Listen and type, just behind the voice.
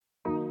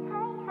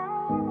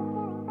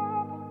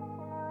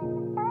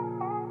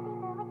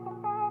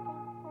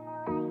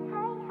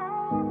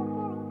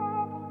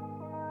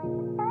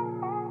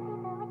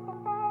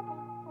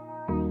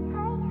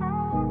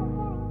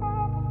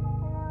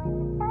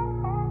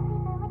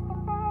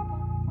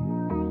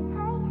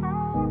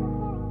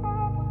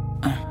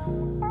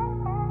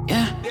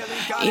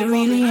It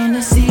really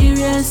ain't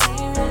serious.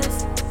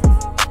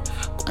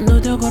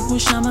 Quando teu corpo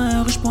chama,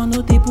 eu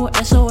respondo tipo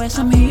SOS,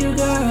 I'm here,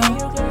 girl.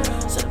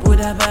 So put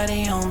that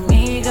body on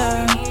me,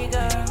 girl.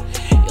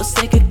 Eu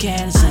sei que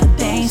queres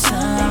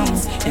atenção,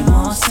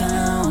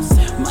 emoção,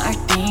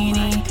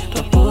 martini,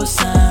 tua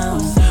poção.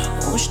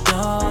 Os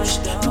dois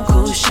no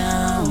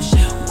colchão,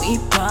 we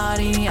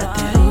party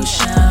até o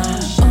chão.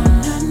 Oh,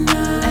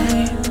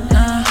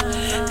 na,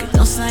 que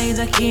então sair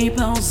daqui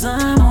pra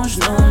usarmos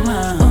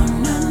numa.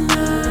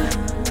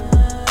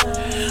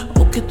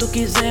 O que tu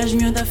quiseres,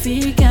 miúda,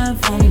 fica à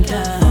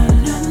vontade.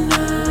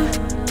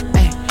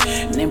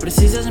 Nem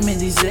precisas me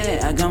dizer,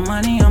 I got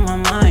money on my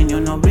mind.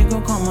 Eu não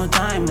brinco com o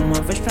time,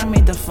 uma vez pra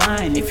mim tá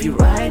fine. If you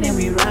ride and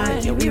we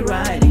ride, yeah we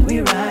riding,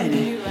 we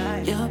riding.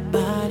 Your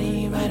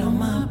body, right on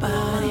my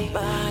body.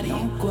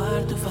 No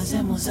quarto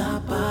fazemos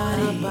a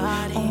party.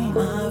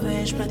 Uma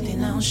vez pra ti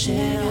não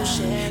chega.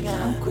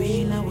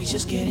 Tranquila, we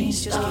just getting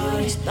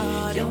started.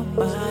 Your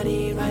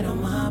body, right on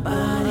my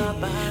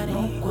body.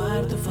 No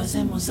quarto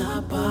fazemos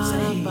a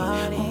party.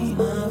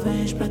 Uma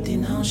vez pra ti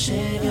não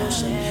chega.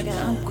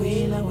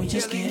 Tranquila, we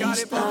just getting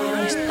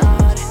started.